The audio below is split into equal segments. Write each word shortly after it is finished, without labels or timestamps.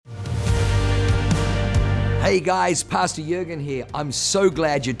Hey guys, Pastor Jurgen here. I'm so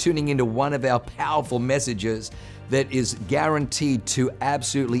glad you're tuning into one of our powerful messages that is guaranteed to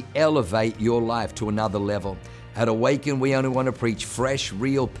absolutely elevate your life to another level. At Awaken, we only want to preach fresh,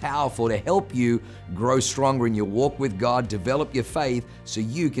 real, powerful to help you grow stronger in your walk with God, develop your faith so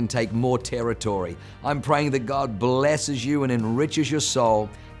you can take more territory. I'm praying that God blesses you and enriches your soul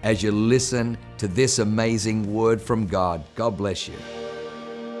as you listen to this amazing word from God. God bless you.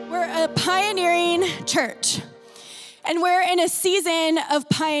 We're a pioneering church, and we're in a season of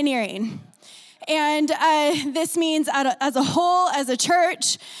pioneering. And this means as a whole, as a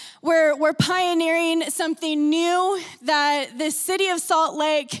church, we're pioneering something new that the city of Salt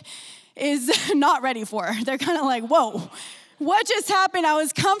Lake is not ready for. They're kind of like, whoa, what just happened? I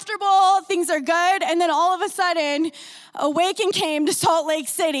was comfortable, things are good, and then all of a sudden, Awaken came to Salt Lake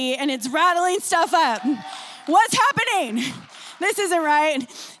City, and it's rattling stuff up. What's happening? This isn't right.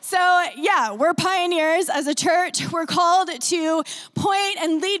 So yeah, we're pioneers as a church. We're called to point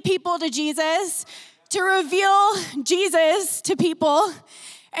and lead people to Jesus, to reveal Jesus to people.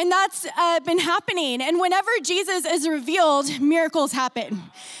 And that's been happening. And whenever Jesus is revealed, miracles happen.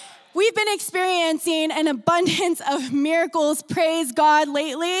 We've been experiencing an abundance of miracles, praise God,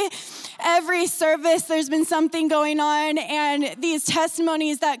 lately. Every service, there's been something going on, and these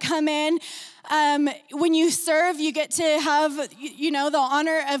testimonies that come in. When you serve, you get to have, the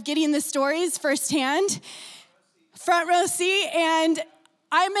honor of getting the stories firsthand, front row seat, and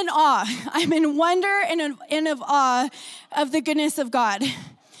I'm in awe. I'm in wonder and of awe of the goodness of God.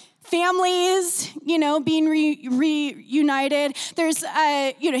 Families, being reunited. There's,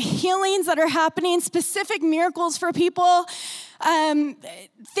 healings that are happening, specific miracles for people,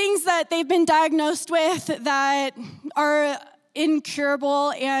 things that they've been diagnosed with that are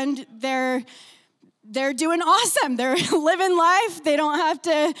incurable, and they're doing awesome. They're living life. They don't have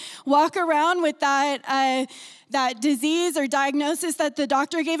to walk around with that disease or diagnosis that the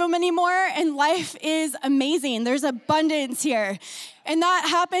doctor gave them anymore, and life is amazing. There's abundance here. And that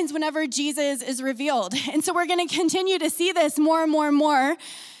happens whenever Jesus is revealed. And so we're going to continue to see this more and more and more,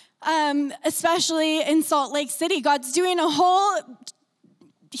 especially in Salt Lake City. God's doing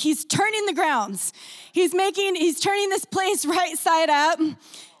He's turning the grounds. He's turning this place right side up.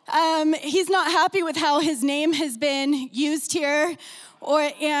 He's not happy with how his name has been used here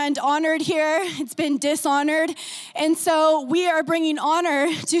and honored here. It's been dishonored. And so we are bringing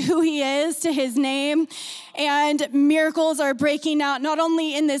honor to who he is, to his name. And miracles are breaking out, not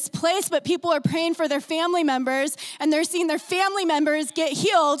only in this place, but people are praying for their family members, and they're seeing their family members get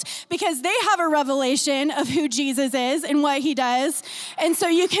healed because they have a revelation of who Jesus is and what he does. And so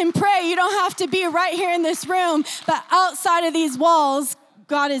you can pray. You don't have to be right here in this room, but outside of these walls,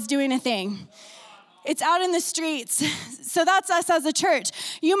 God is doing a thing. It's out in the streets. So that's us as a church.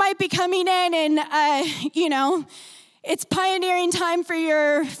 You might be coming in and, it's pioneering time for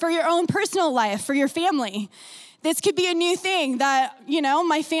your own personal life, for your family. This could be a new thing that,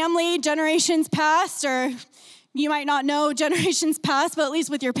 my family, generations past, or you might not know generations past, but at least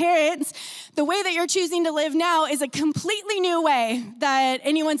with your parents, the way that you're choosing to live now is a completely new way that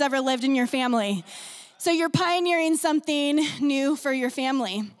anyone's ever lived in your family. So you're pioneering something new for your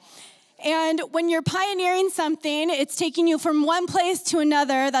family. And when you're pioneering something, it's taking you from one place to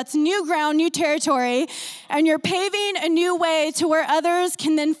another. That's new ground, new territory. And you're paving a new way to where others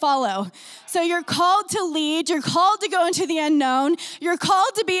can then follow. So you're called to lead. You're called to go into the unknown. You're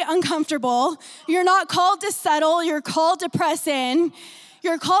called to be uncomfortable. You're not called to settle. You're called to press in.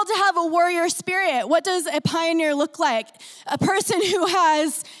 You're called to have a warrior spirit. What does a pioneer look like? A person who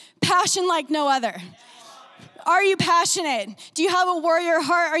has passion like no other. Are you passionate? Do you have a warrior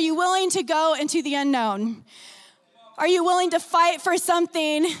heart? Are you willing to go into the unknown? Are you willing to fight for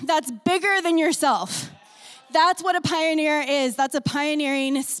something that's bigger than yourself? That's what a pioneer is. That's a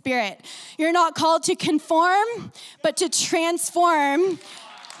pioneering spirit. You're not called to conform, but to transform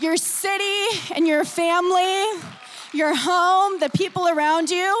your city and your family, your home, the people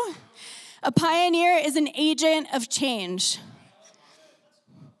around you. A pioneer is an agent of change.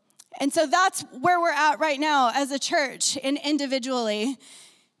 And so that's where we're at right now as a church and individually,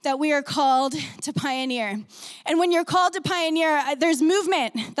 that we are called to pioneer. And when you're called to pioneer, there's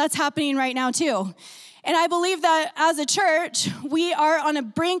movement that's happening right now too. And I believe that as a church, we are on a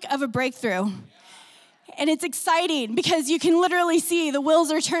brink of a breakthrough. And it's exciting because you can literally see the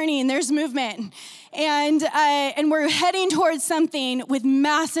wheels are turning, there's movement. And we're heading towards something with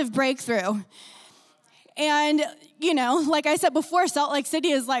massive breakthrough. And, like I said before, Salt Lake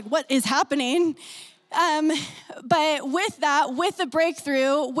City is like, what is happening? But with that, with the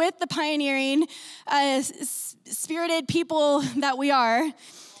breakthrough, with the pioneering, spirited people that we are,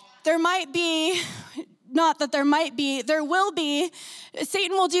 there might be not that there might be, there will be.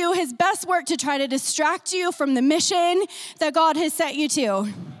 Satan will do his best work to try to distract you from the mission that God has set you to.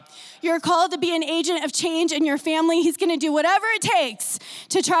 You're called to be an agent of change in your family. He's going to do whatever it takes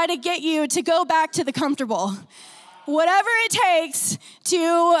to try to get you to go back to the comfortable. Whatever it takes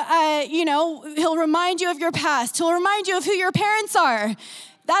to, he'll remind you of your past. He'll remind you of who your parents are.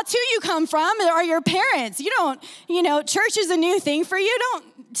 That's who you come from, are your parents. You don't, church is a new thing for you.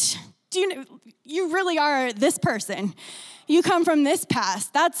 You really are this person. You come from this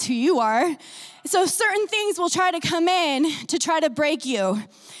past. That's who you are. So certain things will try to come in to try to break you.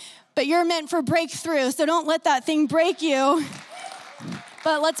 But you're meant for breakthrough, so don't let that thing break you.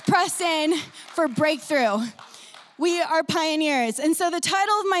 But let's press in for breakthrough. We are pioneers. And so the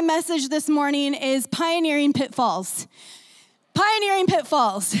title of my message this morning is Pioneering Pitfalls. Pioneering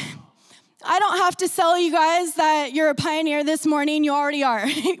pitfalls. I don't have to sell you guys that you're a pioneer this morning. You already are.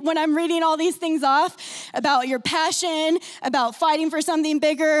 When I'm reading all these things off about your passion, about fighting for something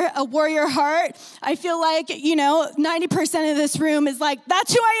bigger, a warrior heart, I feel like, 90% of this room is like,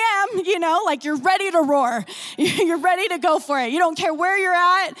 that's who I am, like you're ready to roar. You're ready to go for it. You don't care where you're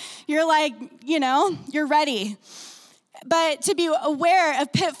at. You're like, you're ready. But to be aware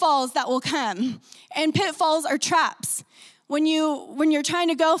of pitfalls that will come. And pitfalls are traps. When you're trying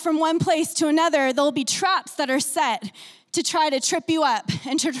to go from one place to another, there'll be traps that are set to try to trip you up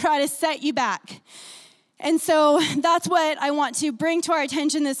and to try to set you back. And so that's what I want to bring to our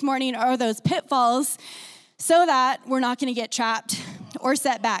attention this morning are those pitfalls so that we're not going to get trapped or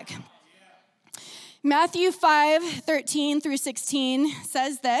set back. Matthew 5:13 through 16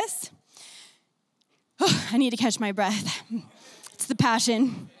 says this. Oh, I need to catch my breath. It's the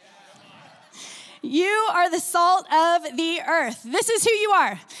passion. You are the salt of the earth. This is who you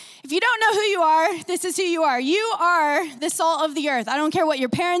are. If you don't know who you are, this is who you are. You are the salt of the earth. I don't care what your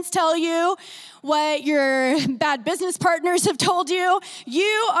parents tell you, what your bad business partners have told you.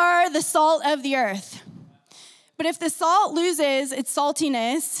 You are the salt of the earth. But if the salt loses its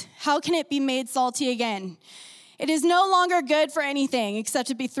saltiness, how can it be made salty again? It is no longer good for anything except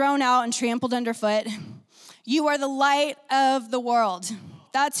to be thrown out and trampled underfoot. You are the light of the world.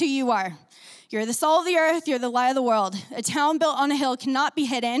 That's who you are. You're the salt of the earth. You're the light of the world. A town built on a hill cannot be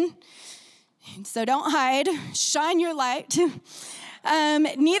hidden. So don't hide. Shine your light.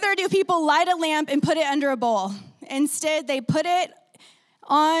 Neither do people light a lamp and put it under a bowl. Instead, they put it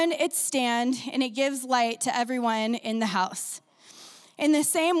on its stand, and it gives light to everyone in the house. In the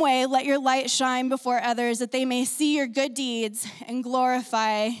same way, let your light shine before others, that they may see your good deeds and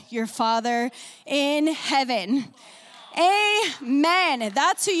glorify your Father in heaven. Amen.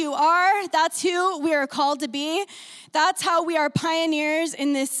 That's who you are. That's who we are called to be. That's how we are pioneers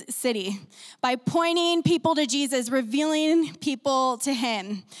in this city, by pointing people to Jesus, revealing people to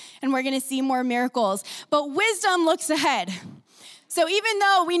him. And we're going to see more miracles. But wisdom looks ahead. So even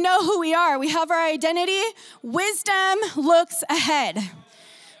though we know who we are, we have our identity, wisdom looks ahead.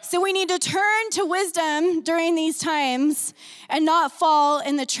 So we need to turn to wisdom during these times and not fall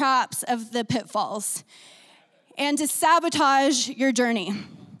in the traps of the pitfalls and to sabotage your journey.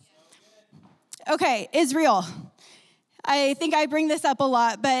 Okay, Israel. I think I bring this up a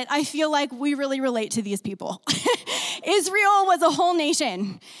lot, but I feel like we really relate to these people. Israel was a whole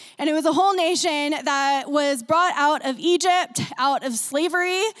nation, and it was a whole nation that was brought out of Egypt, out of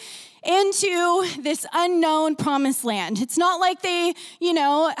slavery, into this unknown promised land. It's not like they,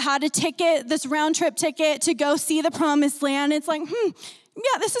 had a ticket, this round trip ticket to go see the promised land. It's like,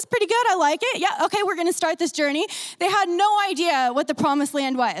 yeah, this is pretty good. I like it. Yeah, okay, we're going to start this journey. They had no idea what the promised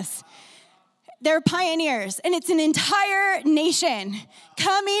land was. They're pioneers, and it's an entire nation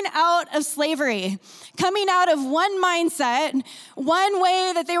coming out of slavery, coming out of one mindset, one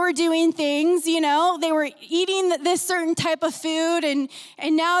way that they were doing things. They were eating this certain type of food, and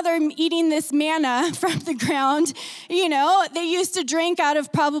now they're eating this manna from the ground. They used to drink out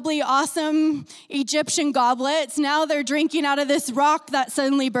of probably awesome Egyptian goblets. Now they're drinking out of this rock that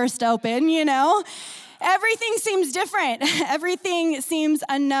suddenly burst open, Everything seems different. Everything seems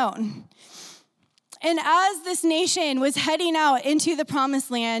unknown. And as this nation was heading out into the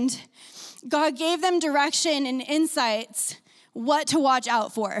promised land, God gave them direction and insights what to watch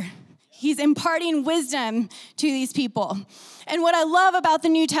out for. He's imparting wisdom to these people. And what I love about the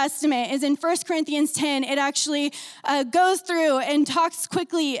New Testament is in 1 Corinthians 10, it actually goes through and talks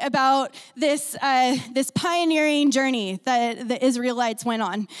quickly about this pioneering journey that the Israelites went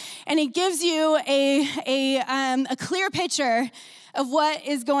on. And it gives you a clear picture of what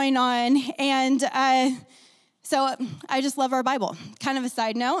is going on. And So I just love our Bible. Kind of a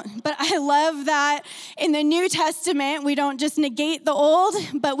side note, but I love that in the New Testament, we don't just negate the old,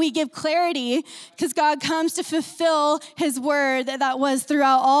 but we give clarity because God comes to fulfill his word that was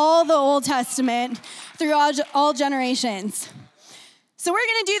throughout all the Old Testament, through all generations. So we're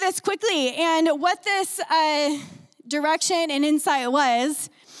going to do this quickly. And what this direction and insight was,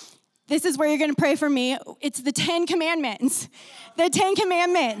 this is where you're going to pray for me. It's the 10 Commandments. The 10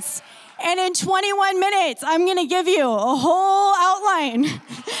 Commandments. And in 21 minutes, I'm going to give you a whole outline of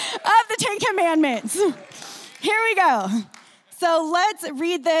the 10 Commandments. Here we go. So let's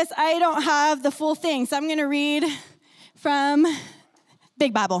read this. I don't have the full thing, so I'm going to read from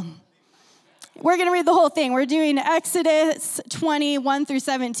Big Bible. We're going to read the whole thing. We're doing Exodus 21 through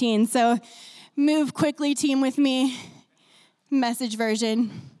 17. So move quickly, team, with me. Message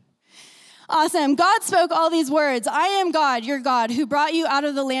version. Awesome. God spoke all these words. I am God, your God, who brought you out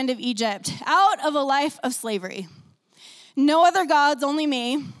of the land of Egypt, out of a life of slavery. No other gods, only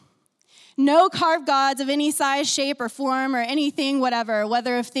me. No carved gods of any size, shape, or form, or anything, whatever,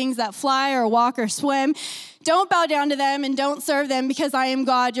 whether of things that fly or walk or swim. Don't bow down to them and don't serve them, because I am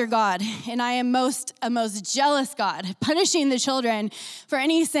God, your God, and I am a most jealous God, punishing the children for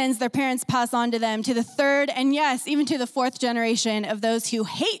any sins their parents pass on to them, to the third, and yes, even to the fourth generation of those who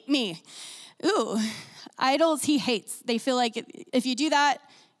hate me. Ooh, idols he hates. They feel like if you do that,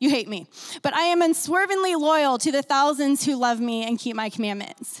 you hate me. But I am unswervingly loyal to the thousands who love me and keep my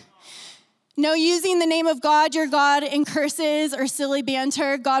commandments. No using the name of God, your God, in curses or silly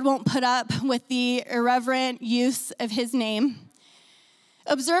banter. God won't put up with the irreverent use of his name.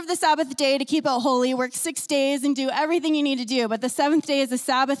 Observe the Sabbath day to keep it holy. Work 6 days and do everything you need to do. But the seventh day is a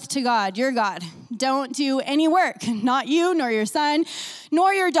Sabbath to God, your God. Don't do any work, not you, nor your son,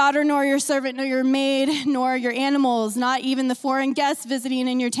 nor your daughter, nor your servant, nor your maid, nor your animals, not even the foreign guests visiting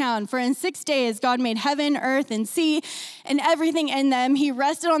in your town. For in 6 days God made heaven, earth, and sea, and everything in them. He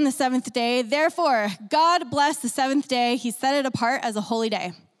rested on the seventh day. Therefore, God blessed the seventh day. He set it apart as a holy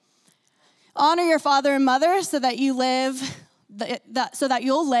day. Honor your father and mother so that you'll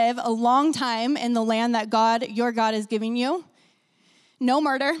live a long time in the land that God, your God, is giving you. No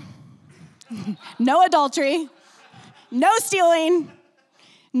murder, no adultery, no stealing,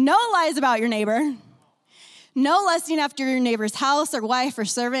 no lies about your neighbor, no lusting after your neighbor's house or wife or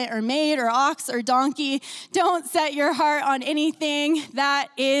servant or maid or ox or donkey. Don't set your heart on anything that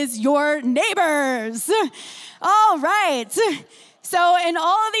is your neighbor's. All right. So in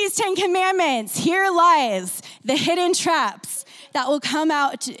all of these 10 commandments, here lies the hidden traps that will come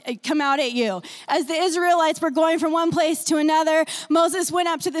out at you. As the Israelites were going from one place to another, Moses went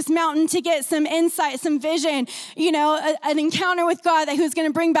up to this mountain to get some insight, some vision, an encounter with God that he was going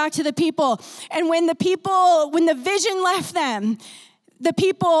to bring back to the people. And when the vision left them, the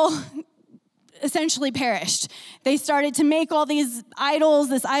people essentially perished. They started to make all these idols,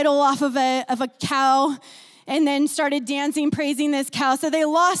 this idol off of a cow, and then started dancing, praising this cow. So they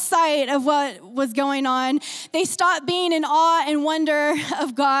lost sight of what was going on. They stopped being in awe and wonder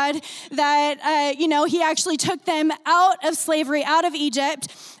of God that, he actually took them out of slavery, out of Egypt.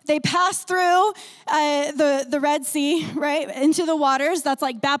 They passed through the Red Sea, right, into the waters. That's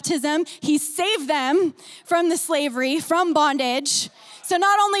like baptism. He saved them from the slavery, from bondage. So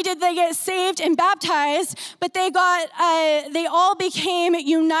not only did they get saved and baptized, but they all became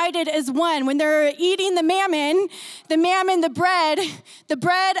united as one. When they're eating the mammon, the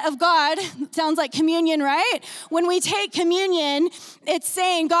bread of God, sounds like communion, right? When we take communion, it's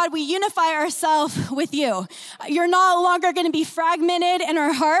saying, God, we unify ourselves with you. You're no longer going to be fragmented in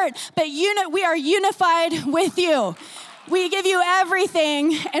our heart, but we are unified with you. We give you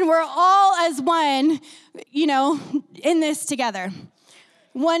everything, and we're all as one, in this together.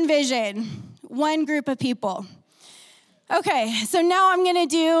 One vision, one group of people. Okay, so now I'm going to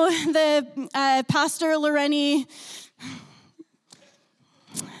do the Pastor Loreni,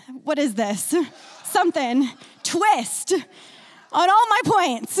 what is this? Something, twist on all my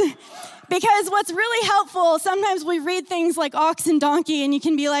points. Because what's really helpful, sometimes we read things like ox and donkey, and you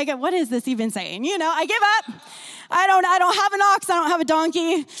can be like, what is this even saying? I give up. I don't have an ox, I don't have a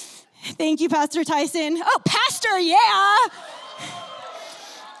donkey. Thank you, Pastor Tyson. Oh, Pastor, yeah.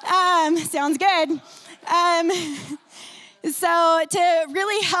 Sounds good. So to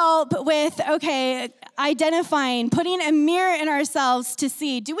really help with, identifying, putting a mirror in ourselves to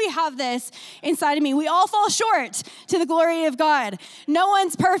see, do we have this inside of me? We all fall short to the glory of God. No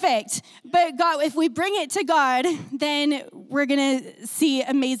one's perfect, but God, if we bring it to God, then we're going to see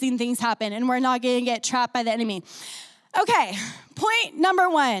amazing things happen, and we're not going to get trapped by the enemy. Okay, point number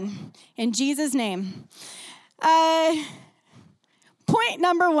 1, in Jesus' name. point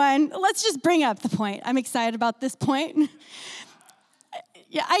number one, let's just bring up the point. I'm excited about this point.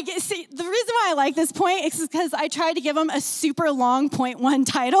 Yeah, see, the reason why I like this point is because I tried to give them a super long point one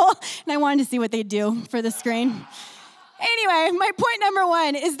title, and I wanted to see what they'd do for the screen. Anyway, my point number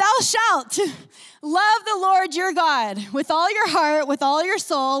one is thou shalt love the Lord your God with all your heart, with all your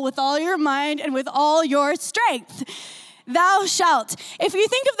soul, with all your mind, and with all your strength. Thou shalt. If you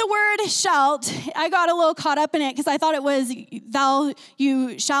think of the word shalt, I got a little caught up in it because I thought it was thou,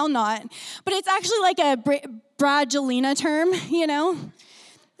 you shall not. But it's actually like a Bradgelina term, you know?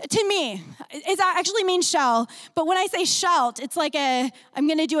 To me, it actually means shall. But when I say shout, it's like I'm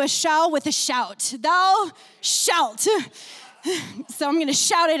going to do a shall with a shout. Thou shalt. So I'm going to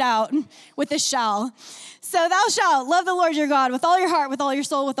shout it out with a shall. So thou shalt love the Lord your God with all your heart, with all your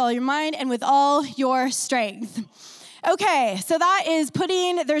soul, with all your mind, and with all your strength. Okay, so that is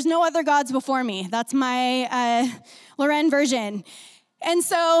there's no other gods before me. That's my Loren version. And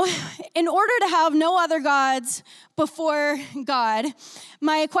so in order to have no other gods before God,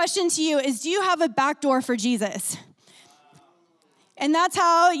 my question to you is, do you have a back door for Jesus? And that's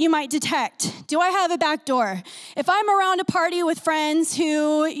how you might detect, do I have a back door? If I'm around a party with friends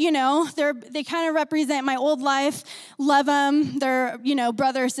who, they kind of represent my old life, love them, they're,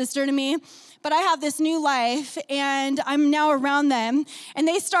 brother or sister to me, but I have this new life, and I'm now around them, and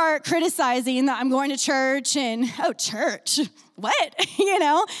they start criticizing that I'm going to church, and, church? What?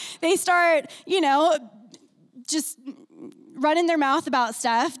 They start, just running their mouth about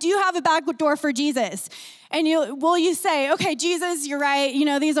stuff. Do you have a back door for Jesus? And you say, okay, Jesus, you're right.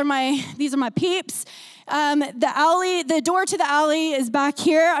 These are my peeps. The door to the alley is back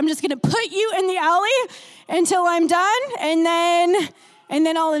here. I'm just going to put you in the alley until I'm done, and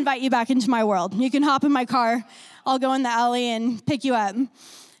then I'll invite you back into my world. You can hop in my car. I'll go in the alley and pick you up.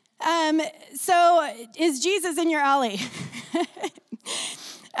 So is Jesus in your alley?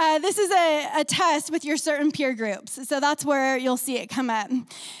 This is a test with your certain peer groups. So that's where you'll see it come up.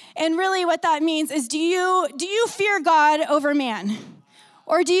 And really what that means is, do you fear God over man?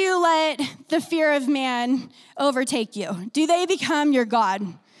 Or do you let the fear of man overtake you? Do they become your God?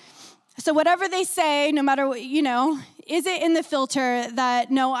 So whatever they say, no matter what, is it in the filter that,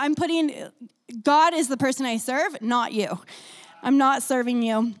 no, God is the person I serve, not you. I'm not serving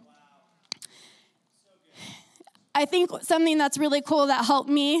you. I think something that's really cool that helped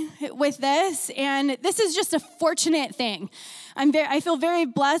me with this, and this is just a fortunate thing. I feel very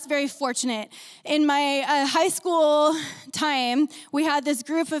blessed, very fortunate. In my high school time, we had this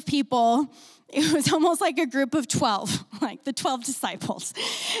group of people. It was almost like a group of 12, like the 12 disciples.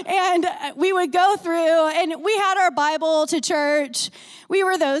 And we would go through, and we had our Bible to church. We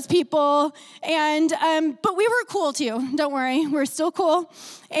were those people. And but we were cool too. Don't worry, we're still cool.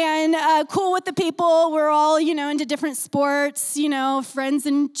 And cool with the people. We're all, into different sports, friends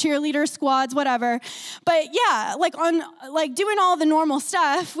and cheerleader squads, whatever. But yeah, doing all the normal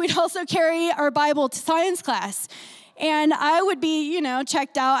stuff, we'd also carry our Bible to science class. And I would be,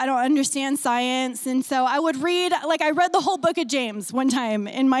 checked out. I don't understand science. And so I would read, I read the whole book of James one time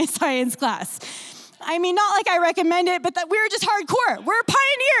in my science class. I mean, not like I recommend it, but that we were just hardcore. We're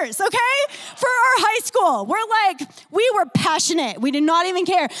pioneers, okay? For our high school. We were passionate. We did not even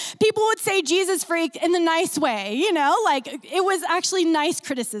care. People would say Jesus freak in the nice way, it was actually nice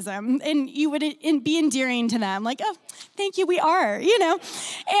criticism. And you would be endearing to them, oh, thank you, we are,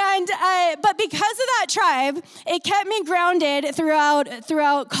 And, but because of that tribe, it kept me grounded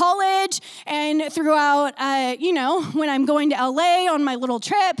throughout college and throughout, when I'm going to LA on my little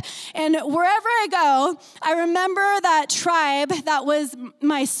trip. And wherever I go, I remember that tribe that was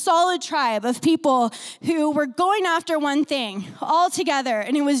my solid tribe of people who were going after one thing all together,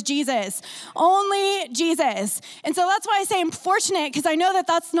 and it was Jesus. Only Jesus. And so that's why I say I'm fortunate, because I know that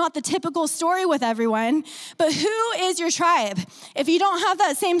that's not the typical story with everyone. But who is your tribe? If you don't have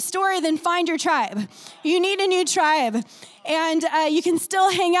that same story, then find your tribe. You need a new tribe. And you can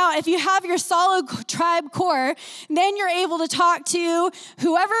still hang out. If you have your solid tribe core, then you're able to talk to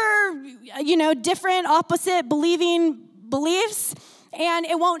whoever, different, opposite beliefs, and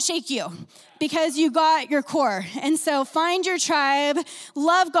it won't shake you because you got your core. And so find your tribe,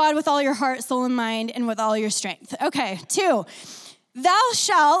 love God with all your heart, soul, and mind, and with all your strength. Okay, 2, thou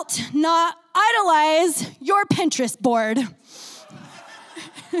shalt not idolize your Pinterest board.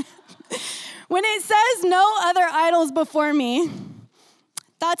 When it says no other idols before me,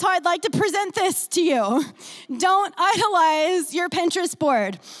 That's how I'd like to present this to you. Don't idolize your Pinterest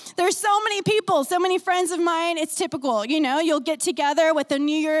board. There's so many people, so many friends of mine, it's typical. You'll get together with a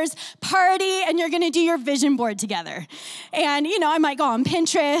New Year's party and you're going to do your vision board together. And, I might go on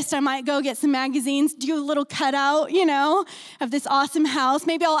Pinterest. I might go get some magazines, do a little cutout, of this awesome house.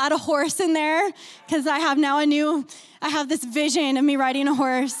 Maybe I'll add a horse in there because I have this vision of me riding a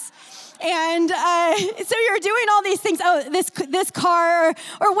horse. And so you're doing all these things. Oh, this car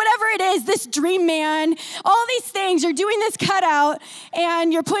or whatever it is, this dream man, all these things. You're doing this cutout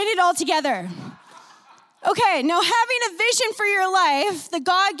and you're putting it all together. Okay, now having a vision for your life, the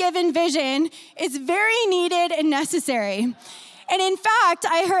God-given vision, is very needed and necessary. And in fact,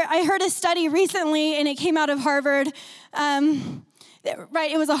 I heard a study recently, and it came out of Harvard.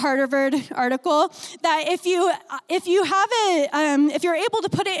 Right, it was a Harvard article that if you're able to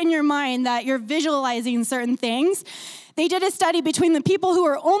put it in your mind that you're visualizing certain things, they did a study between the people who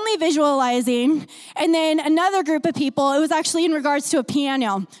were only visualizing and then another group of people. It was actually in regards to a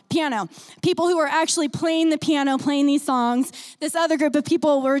piano. People who were actually playing the piano, playing these songs. This other group of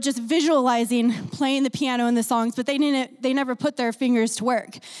people were just visualizing playing the piano and the songs, but they never put their fingers to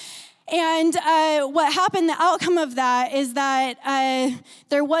work. And what happened, the outcome of that is that I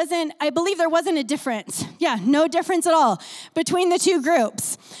believe there wasn't a difference. Yeah, no difference at all between the two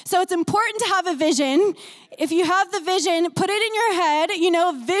groups. So it's important to have a vision. If you have the vision, put it in your head,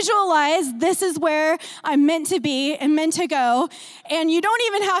 visualize this is where I'm meant to be and meant to go. And you don't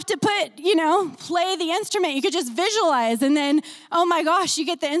even have to play the instrument. You could just visualize and then, oh my gosh, you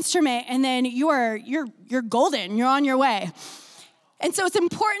get the instrument and then you're golden. You're on your way. And so it's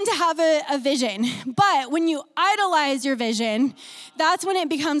important to have a vision. But when you idolize your vision, that's when it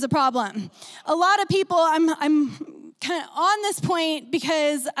becomes a problem. A lot of people, I'm kind of on this point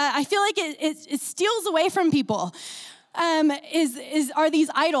because I feel like it steals away from people. Are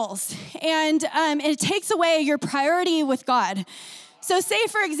these idols. And it takes away your priority with God. So say,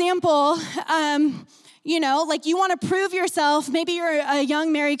 for example, you want to prove yourself. Maybe you're a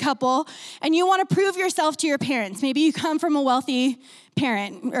young married couple and you want to prove yourself to your parents. Maybe you come from a wealthy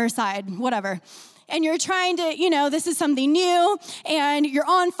parent or side, whatever. And you're trying to, this is something new and you're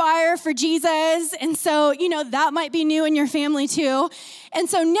on fire for Jesus. And so, that might be new in your family too. And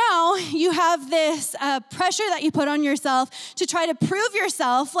so now you have this pressure that you put on yourself to try to prove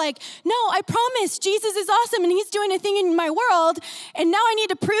yourself like, no, I promise Jesus is awesome and he's doing a thing in my world. And now I need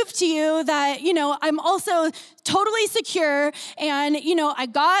to prove to you that, I'm also totally secure and, I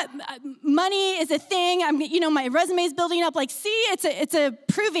got money is a thing. My resume is building up. Like, see, it's a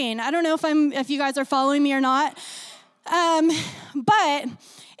proving. I don't know if you guys are following me or not. But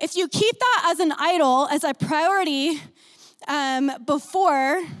if you keep that as an idol, as a priority,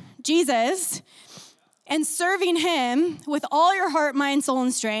 before Jesus and serving him with all your heart, mind, soul,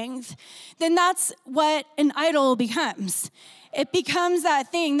 and strength, then that's what an idol becomes. It becomes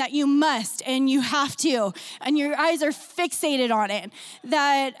that thing that you must and you have to, and your eyes are fixated on it.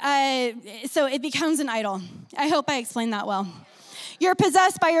 So it becomes an idol. I hope I explained that well. You're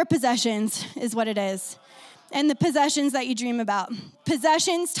possessed by your possessions is what it is. And the possessions that you dream about.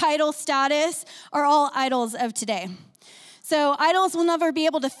 Possessions, title, status are all idols of today. So idols will never be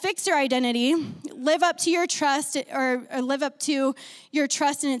able to fix your identity, live up to your trust, or live up to your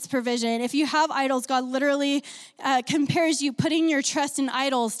trust in its provision. If you have idols, God literally compares you putting your trust in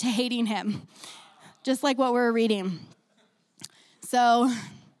idols to hating him, just like what we're reading. So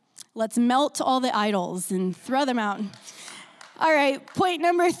let's melt all the idols and throw them out. All right, point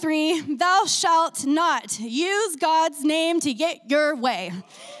number 3, thou shalt not use God's name to get your way.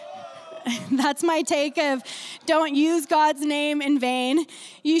 That's my take of don't use God's name in vain.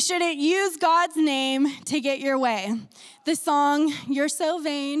 You shouldn't use God's name to get your way. The song, You're So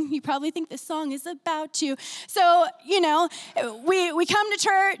Vain, you probably think this song is about you. So, we come to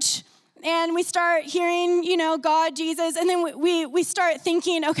church and we start hearing, God, Jesus, and then we start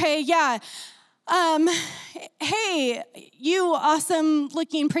thinking, okay, yeah, hey, you awesome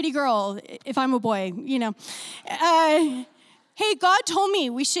looking pretty girl, if I'm a boy, hey, God told me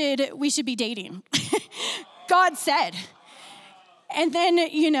we should be dating. God said. And then,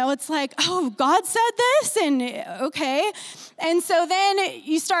 it's like, oh, God said this? And okay. And so then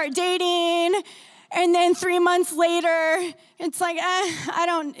you start dating. And then 3 months later, it's like,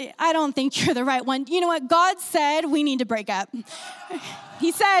 I don't think you're the right one. You know what? God said we need to break up.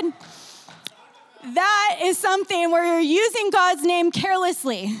 He said, that is something where you're using God's name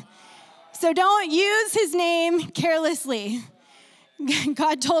carelessly. So don't use his name carelessly.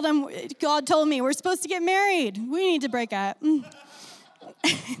 God told me we're supposed to get married. We need to break up.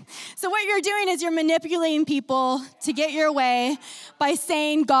 So what you're doing is you're manipulating people to get your way by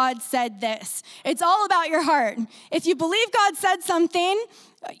saying God said this. It's all about your heart. If you believe God said something,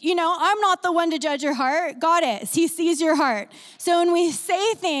 I'm not the one to judge your heart. God is. He sees your heart. So when we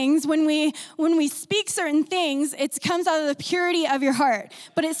say things, when we speak certain things, it comes out of the purity of your heart.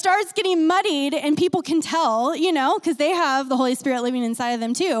 But it starts getting muddied, and people can tell, because they have the Holy Spirit living inside of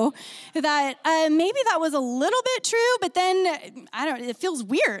them too, that maybe that was a little bit true, but then it feels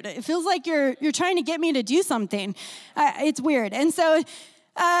weird. It feels like you're trying to get me to do something. It's weird. And so,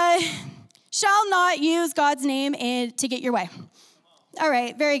 shall not use God's name to get your way. All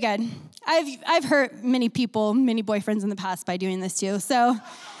right, very good. I've hurt many people, many boyfriends in the past by doing this too, so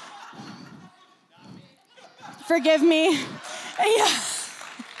forgive me. Yeah.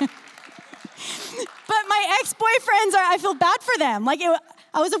 But my ex-boyfriends I feel bad for them. I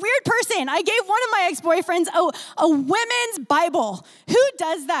was a weird person. I gave one of my ex-boyfriends a women's Bible. Who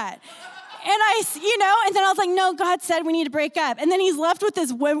does that? And then I was like, no, God said we need to break up. And then he's left with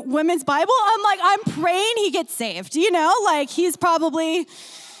this women's Bible. I'm like, I'm praying he gets saved, he's probably,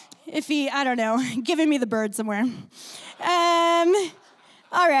 giving me the bird somewhere.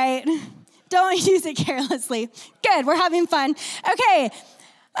 All right, don't use it carelessly. Good, we're having fun. Okay,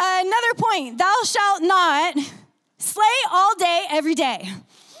 another point, thou shalt not slay all day, every day.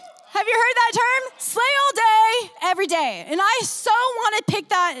 Have you heard that term? Slay all day, every day. And I so want to pick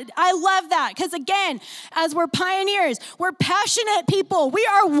that. I love that because, again, as we're pioneers, we're passionate people. We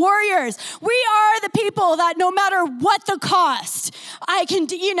are warriors. We are the people that no matter what the cost, we're going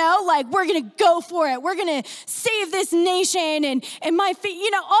to go for it. We're going to save this nation and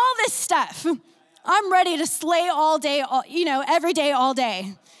all this stuff. I'm ready to slay all day, every day, all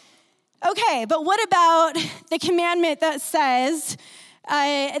day. Okay, but what about the commandment that says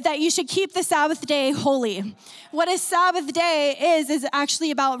that you should keep the Sabbath day holy? What a Sabbath day is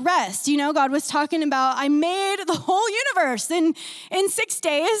actually about rest. God was talking about, I made the whole universe in 6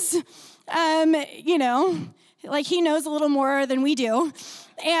 days. He knows a little more than we do.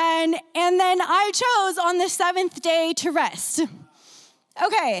 And then I chose on the 7th day to rest.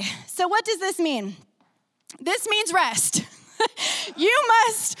 Okay, so what does this mean? This means rest. You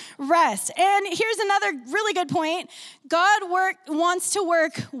must rest. And here's another really good point. God wants to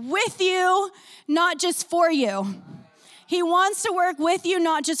work with you, not just for you. He wants to work with you,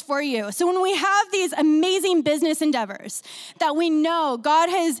 not just for you. So when we have these amazing business endeavors that we know God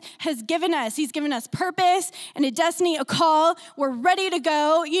has given us, he's given us purpose and a destiny, a call, we're ready to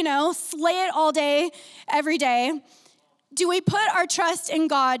go, slay it all day, every day. Do we put our trust in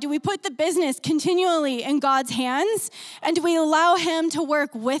God? Do we put the business continually in God's hands? And do we allow him to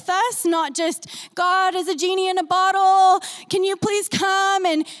work with us? Not just, God is a genie in a bottle. Can you please come?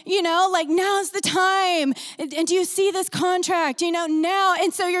 And, now's the time. And do you see this contract? Now.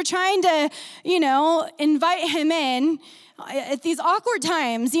 And so you're trying to, invite him in at these awkward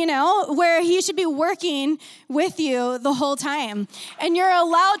times, where he should be working with you the whole time. And you're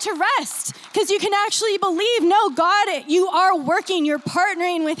allowed to rest because you can actually believe, no, God, you are working, you're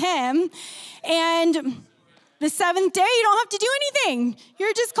partnering with him. And the 7th day, you don't have to do anything.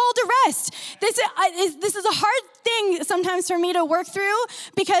 You're just called to rest. This is a hard thing sometimes for me to work through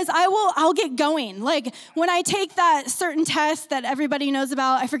because I'll get going. Like when I take that certain test that everybody knows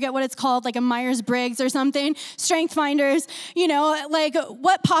about, I forget what it's called, like a Myers-Briggs or something, Strength Finders,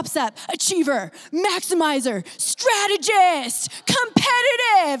 what pops up? Achiever, maximizer, strategist,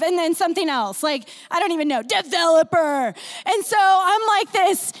 competitive, and then something else. I don't even know, developer. And so I'm like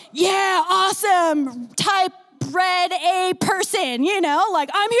this, awesome type bred A person,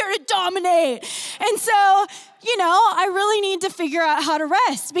 I'm here to dominate. And so, I really need to figure out how to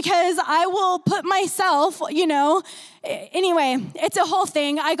rest because I will put myself, anyway, it's a whole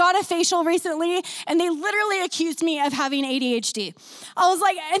thing. I got a facial recently and they literally accused me of having ADHD. I was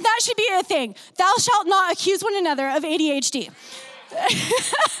like, and that should be a thing. Thou shalt not accuse one another of ADHD.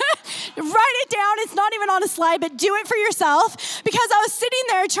 Write it down. It's not even on a slide, but do it for yourself because I was sitting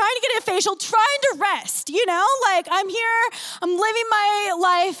there trying to get a facial, trying to rest, I'm here, I'm living my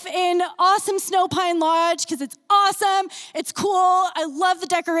life in awesome Snow Pine Lodge because it's awesome, it's cool, I love the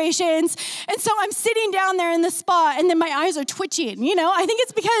decorations, and so I'm sitting down there in the spot and then my eyes are twitching, I think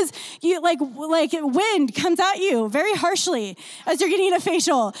it's because you like wind comes at you very harshly as you're getting a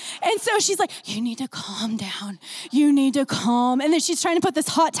facial, and so she's like, you need to calm down, and then she's trying to put this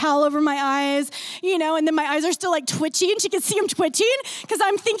hot towel over my eyes, and then my eyes are still twitching. She can see them twitching because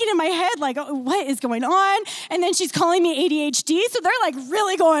I'm thinking in my head, oh, what is going on? And then she's calling me ADHD. So they're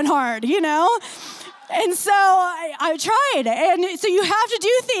really going hard, And so I tried. And so you have to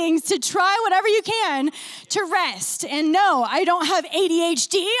do things to try whatever you can to rest. And no, I don't have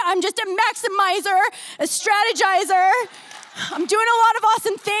ADHD. I'm just a maximizer, a strategizer. I'm doing a lot of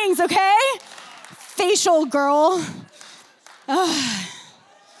awesome things, okay? Facial girl. Ugh.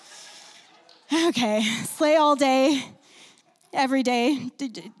 Okay, slay all day, every day.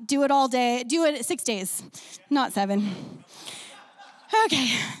 Do it all day. Do it 6 days, not 7. Okay,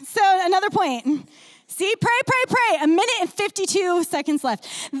 so another point. See, pray. 1 minute and 52 seconds left.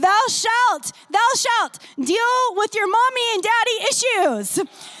 Thou shalt deal with your mommy and daddy issues.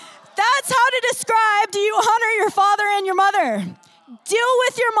 That's how to describe, do you honor your father and your mother? Deal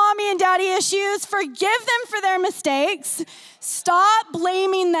with your mommy and daddy issues. Forgive them for their mistakes. Stop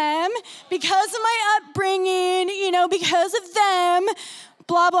blaming them because of my upbringing, because of them,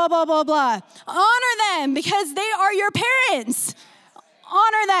 blah, blah, blah, blah, blah. Honor them because they are your parents.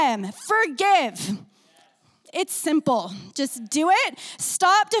 Honor them. Forgive. It's simple. Just do it.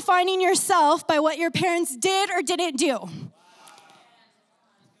 Stop defining yourself by what your parents did or didn't do.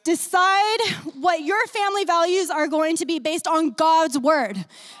 Decide what your family values are going to be based on God's word.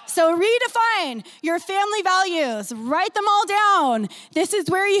 So redefine your family values. Write them all down. This is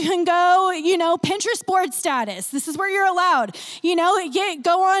where you can go, Pinterest board status. This is where you're allowed.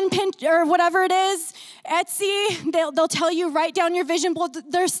 Go on Pinterest or whatever it is, Etsy. They'll tell you, write down your vision board.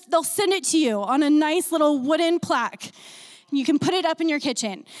 They'll send it to you on a nice little wooden plaque. You can put it up in your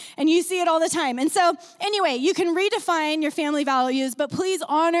kitchen, and you see it all the time. And so, anyway, you can redefine your family values, but please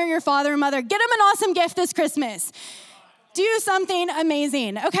honor your father and mother. Get them an awesome gift this Christmas. Do something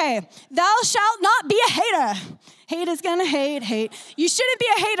amazing. Okay, thou shalt not be a hater. Hate is gonna hate. You shouldn't be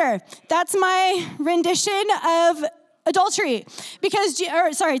a hater. That's my rendition of adultery,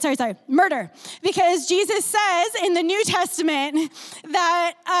 murder. Because Jesus says in the New Testament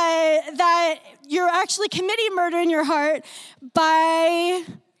that you're actually committing murder in your heart by,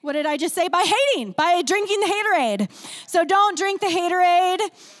 what did I just say? By hating, by drinking the haterade. So don't drink the haterade.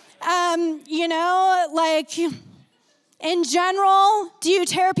 In general, do you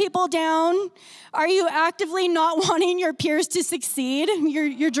tear people down? Are you actively not wanting your peers to succeed?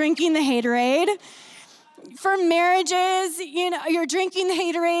 You're drinking the haterade. For marriages, you're drinking the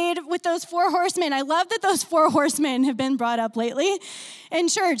haterade with those 4 horsemen. I love that those 4 horsemen have been brought up lately in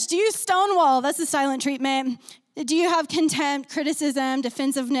church. Do you stonewall? That's the silent treatment. Do you have contempt, criticism,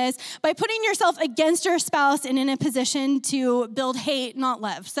 defensiveness by putting yourself against your spouse and in a position to build hate, not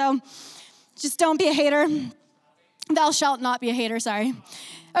love? So just don't be a hater. Thou shalt not be a hater, sorry.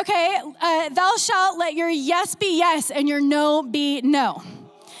 Okay, thou shalt let your yes be yes and your no be no.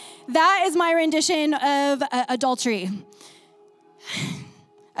 That is my rendition of adultery.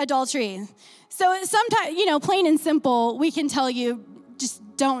 Adultery. So sometimes, plain and simple, we can tell you, just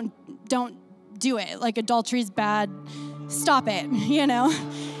don't do it. Like adultery's bad. Stop it,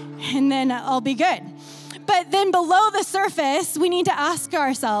 and then I'll be good. But then below the surface, we need to ask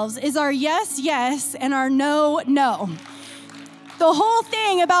ourselves, is our yes, yes, and our no, no? The whole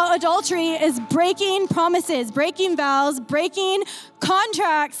thing about adultery is breaking promises, breaking vows, breaking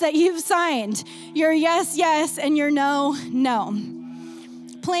contracts that you've signed. Your yes, yes, and your no, no.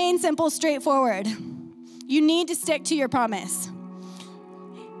 Plain, simple, straightforward. You need to stick to your promise.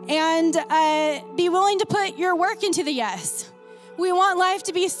 And be willing to put your work into the yes. We want life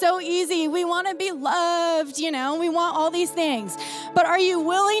to be so easy. We want to be loved, we want all these things. But are you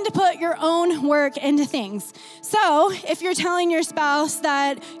willing to put your own work into things? So if you're telling your spouse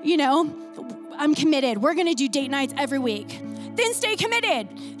that, I'm committed, we're going to do date nights every week, then stay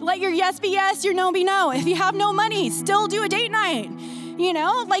committed. Let your yes be yes, your no be no. If you have no money, still do a date night.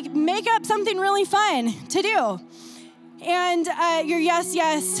 Make up something really fun to do. And your yes,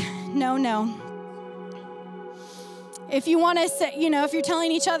 yes, no, no. If you want to say, if you're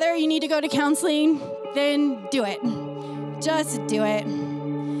telling each other you need to go to counseling, then do it. Just do it.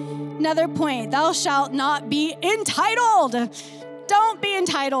 Another point, thou shalt not be entitled. Don't be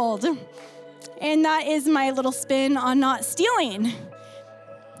entitled. And that is my little spin on not stealing.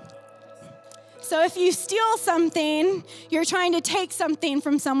 So if you steal something, you're trying to take something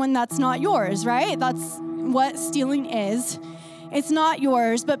from someone that's not yours, right? That's what stealing is. It's not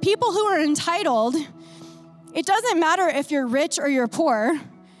yours. But people who are entitled, it doesn't matter if you're rich or you're poor.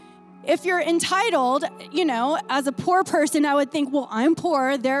 If you're entitled, as a poor person, I would think, well, I'm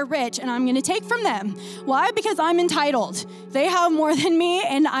poor, they're rich, and I'm going to take from them. Why? Because I'm entitled. They have more than me,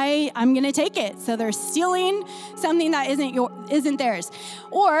 and I'm going to take it. So they're stealing something that isn't theirs.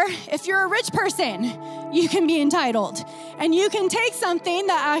 Or if you're a rich person, you can be entitled, and you can take something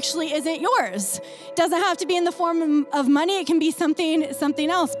that actually isn't yours. It doesn't have to be in the form of money. It can be something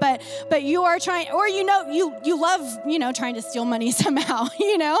else. But you are trying, or you love trying to steal money somehow.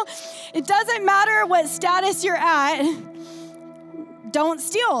 It doesn't matter what status you're at. Don't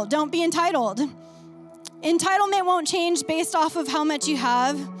steal. Don't be entitled. Entitlement won't change based off of how much you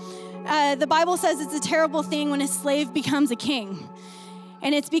have. The Bible says it's a terrible thing when a slave becomes a king.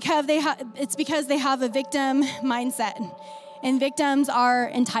 And it's because they have a victim mindset. And victims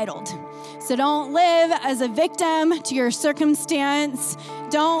are entitled. So don't live as a victim to your circumstance.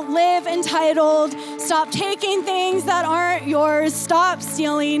 Don't live entitled. Stop taking things that aren't yours. Stop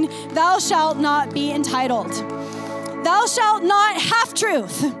stealing. Thou shalt not be entitled. Thou shalt not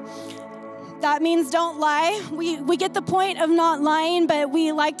half-truth. That means don't lie. We get the point of not lying, but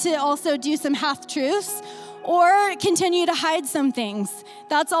we like to also do some half-truths or continue to hide some things.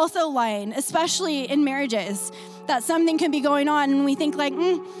 That's also lying, especially in marriages. That something can be going on and we think like,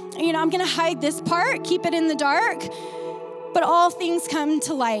 I'm going to hide this part, keep it in the dark. But all things come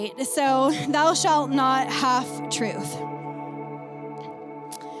to light. So thou shalt not half-truth.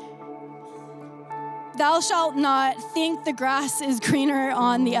 Thou shalt not think the grass is greener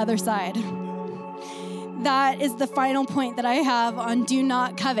on the other side. That is the final point that I have on do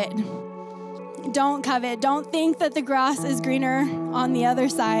not covet. Don't covet. Don't think that the grass is greener on the other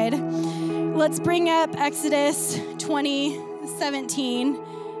side. Let's bring up Exodus 20:17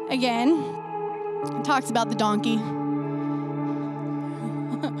 again. It talks about the donkey.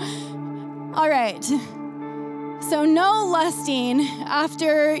 All right. So no lusting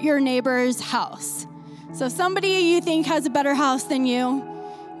after your neighbor's house. So if somebody you think has a better house than you,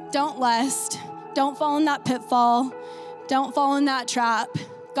 don't lust. Don't fall in that pitfall. Don't fall in that trap.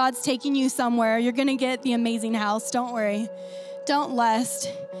 God's taking you somewhere. You're going to get the amazing house. Don't worry. Don't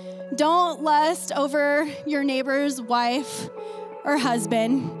lust. Don't lust over your neighbor's wife or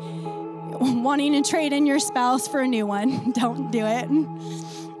husband, wanting to trade in your spouse for a new one. Don't do it.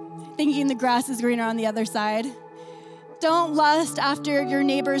 Thinking the grass is greener on the other side. Don't lust after your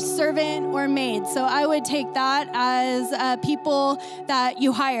neighbor's servant or maid. So I would take that as people that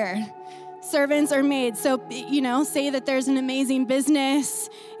you hire. Servants or maids. So, say that there's an amazing business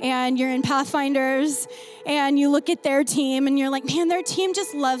and you're in Pathfinders and you look at their team and you're like, man, their team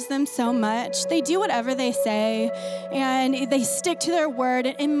just loves them so much. They do whatever they say and they stick to their word.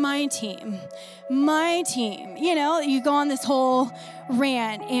 And my team, you go on this whole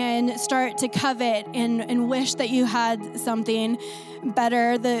rant and start to covet and wish that you had something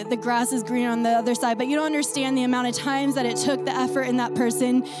better. The grass is greener on the other side, but you don't understand the amount of times that it took the effort in that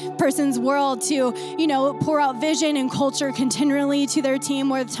person's world to, pour out vision and culture continually to their team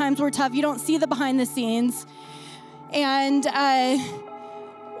where the times were tough. You don't see the behind the scenes. And,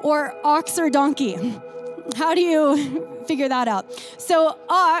 or ox or donkey. How do you figure that out? So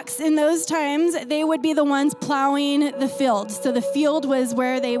ox, in those times, they would be the ones plowing the field. So the field was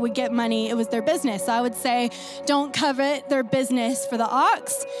where they would get money. It was their business. So I would say, don't covet their business for the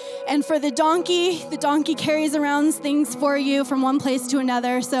ox. And for the donkey carries around things for you from one place to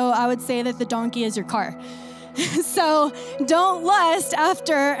another. So I would say that the donkey is your car. So don't lust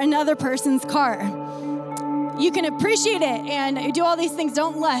after another person's car. You can appreciate it and do all these things.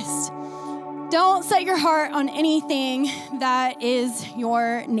 Don't lust. Don't set your heart on anything that is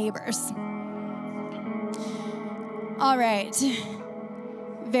your neighbor's. All right.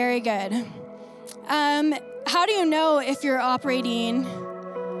 Very good. How do you know if you're operating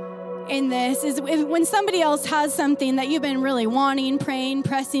in this? Is when somebody else has something that you've been really wanting, praying,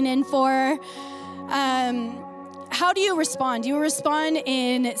 pressing in for, how do you respond? Do you respond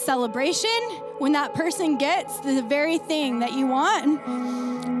in celebration when that person gets the very thing that you want?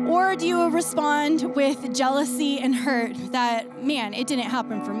 Or do you respond with jealousy and hurt that, man, it didn't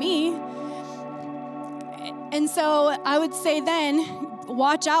happen for me? And so I would say then,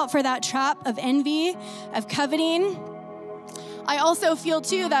 watch out for that trap of envy, of coveting. I also feel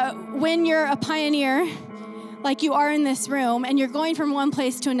too that when you're a pioneer, like you are in this room, and you're going from one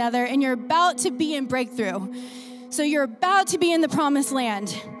place to another, and you're about to be in breakthrough, so you're about to be in the promised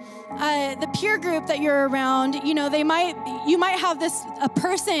land. The peer group that you're around, you might have a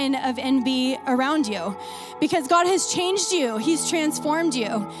person of envy around you because God has changed you. He's transformed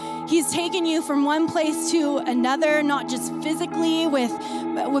you. He's taken you from one place to another, not just physically with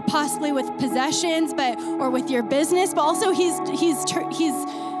possibly with possessions, or with your business, but also he's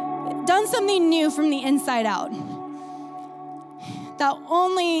done something new from the inside out that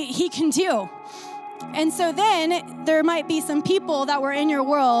only he can do. And so then there might be some people that were in your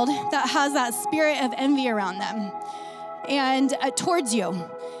world that has that spirit of envy around them and towards you.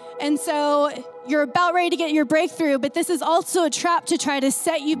 And so you're about ready to get your breakthrough, but this is also a trap to try to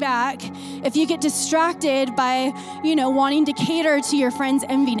set you back if you get distracted by, wanting to cater to your friend's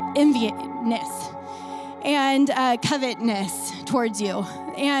enviness and covetousness towards you.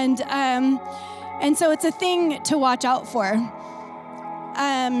 And so it's a thing to watch out for.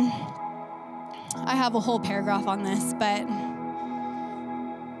 I have a whole paragraph on this, but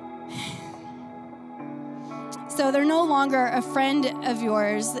so they're no longer a friend of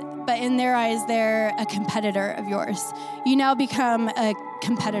yours, but in their eyes, they're a competitor of yours. You now become a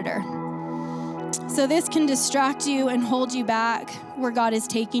competitor. So this can distract you and hold you back where God is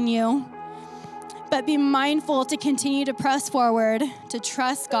taking you. But be mindful to continue to press forward, to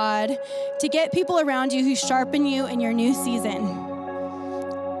trust God, to get people around you who sharpen you in your new season.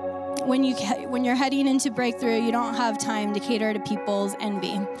 When you're heading into breakthrough, you don't have time to cater to people's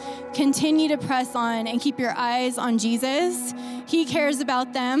envy. Continue to press on and keep your eyes on Jesus. He cares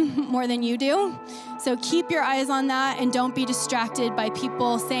about them more than you do. So keep your eyes on that and don't be distracted by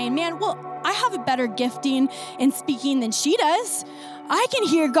people saying, man, well, I have a better gifting in speaking than she does. I can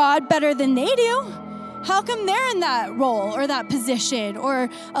hear God better than they do. How come they're in that role or that position or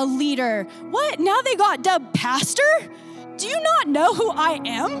a leader? What? Now they got dubbed pastor? Do you not know who I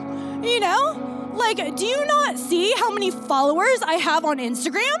am? Do you not see how many followers I have on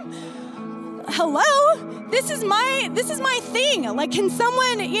Instagram? Hello? This is my thing. Can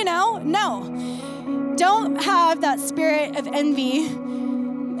someone, no. Don't have that spirit of envy.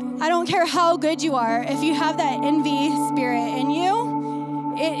 I don't care how good you are. If you have that envy spirit in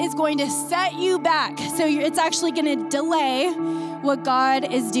you, it is going to set you back. So it's actually going to delay what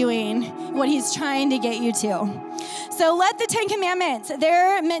God is doing, what he's trying to get you to. So let the 10 Commandments,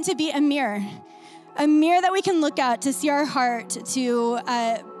 they're meant to be a mirror that we can look at to see our heart, to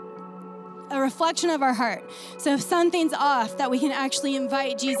a reflection of our heart. So if something's off, that we can actually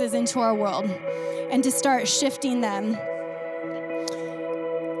invite Jesus into our world and to start shifting them.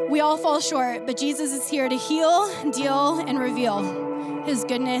 We all fall short, but Jesus is here to heal, deal, and reveal his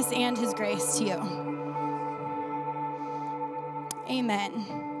goodness and his grace to you. Amen.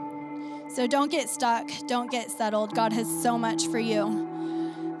 So don't get stuck. Don't get settled. God has so much for you.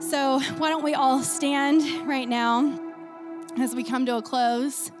 So why don't we all stand right now as we come to a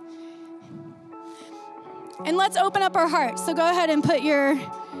close? And let's open up our hearts. So go ahead and put your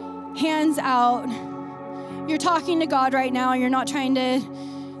hands out. You're talking to God right now. You're not trying to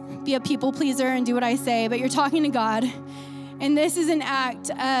be a people pleaser and do what I say, but you're talking to God. And this is an act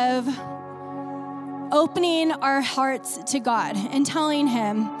of opening our hearts to God and telling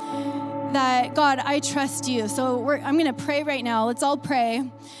him that, God, I trust you. So I'm going to pray right now. Let's all pray.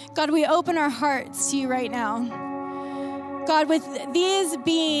 God, we open our hearts to you right now. God, with these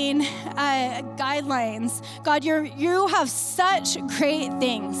being guidelines, God, you have such great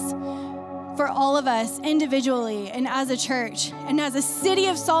things for all of us individually and as a church. And as a city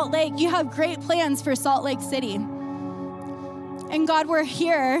of Salt Lake, you have great plans for Salt Lake City. And God, we're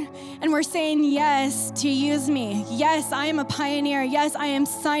here and we're saying yes to use me. Yes, I am a pioneer. Yes, I am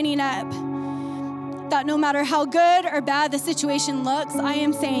signing up. That no matter how good or bad the situation looks, I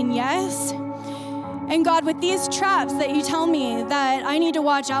am saying yes. And God, with these traps that you tell me that I need to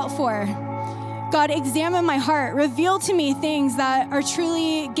watch out for, God, examine my heart. Reveal to me things that are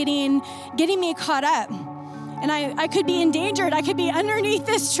truly getting me caught up. And I could be endangered. I could be underneath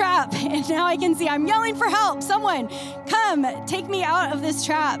this trap. And now I can see I'm yelling for help. Someone, come, take me out of this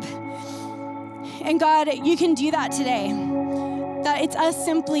trap. And God, you can do that today. That it's us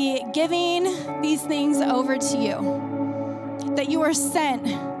simply giving these things over to you. That you are sent,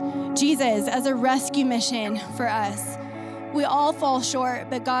 Jesus, as a rescue mission for us. We all fall short,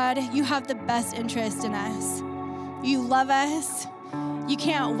 but God, you have the best interest in us. You love us. You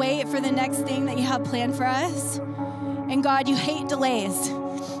can't wait for the next thing that you have planned for us. And God, you hate delays.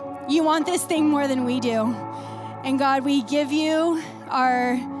 You want this thing more than we do. And God, we give you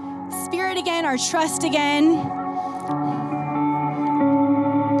our spirit again, our trust again,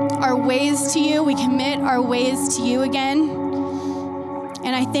 our ways to you. We commit our ways to you again.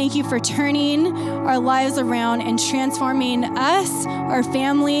 And I thank you for turning our lives around and transforming us, our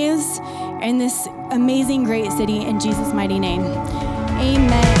families, and this amazing, great city in Jesus' mighty name.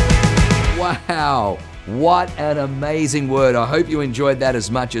 Amen. Wow, what an amazing word. I hope you enjoyed that as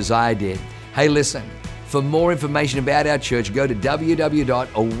much as I did. Hey, listen, for more information about our church, go to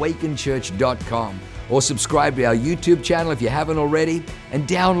www.awakenchurch.com or subscribe to our YouTube channel if you haven't already, and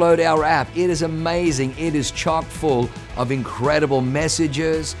download our app. It is amazing. It is chock full of incredible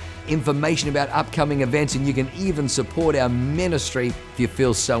messages, information about upcoming events, and you can even support our ministry if you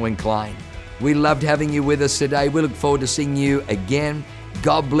feel so inclined. We loved having you with us today. We look forward to seeing you again.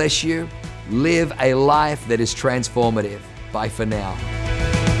 God bless you. Live a life that is transformative. Bye for now.